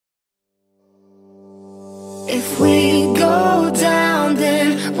If we go down,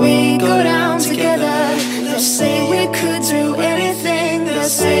 then we go down together. They'll say we could do anything. They'll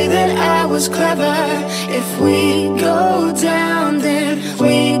say that I was clever. If we go down, then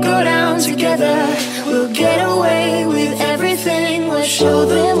we go down together. We'll get away with everything. We'll show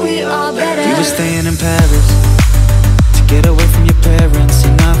them we are better. We were staying in Paris to get away from your parents,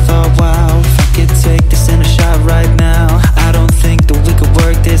 and I thought, wow, if I could take this in a shot right now, I don't think that we could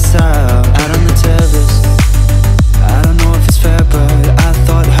work this out on the terrace. I don't know if it's fair, but I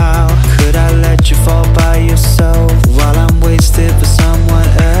thought, how could I let you fall by yourself while I'm wasted for someone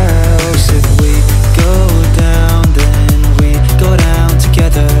else? If we go down, then we go down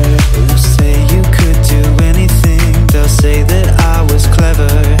together. They'll say you could do anything. They'll say that I was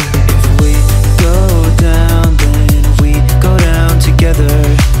clever. If we go down, then we go down together.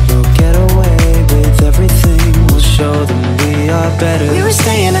 We'll get away with everything. We'll show them we are better. We were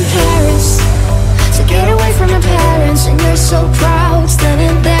staying in Paris to get away from your parents, and you're so proud,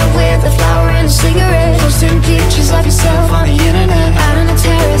 standing there with a flower and a cigarette, posting pictures of yourself on the internet, out on the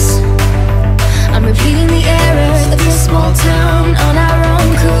terrace. I'm repeating the error that this small town on our own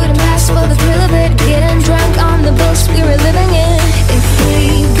couldn't pass for the thrill of it, getting drunk on the bus we were living in. If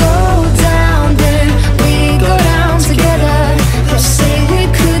we go down, then we go down together. They'll say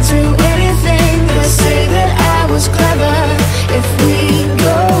we could do anything. They'll say that I was clever. If we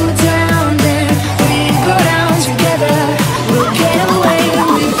go down, then we go down together. We'll get away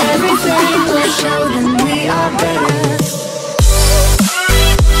with everything. We'll show them we are better.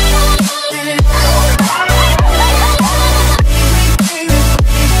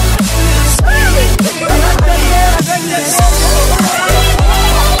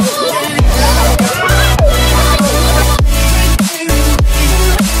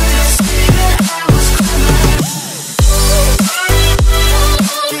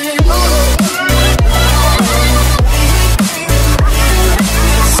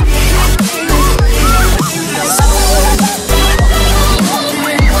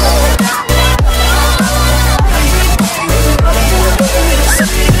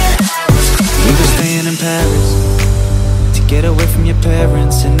 Get away from your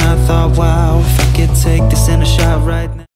parents, and I thought, wow, if I could take this in a shot right now.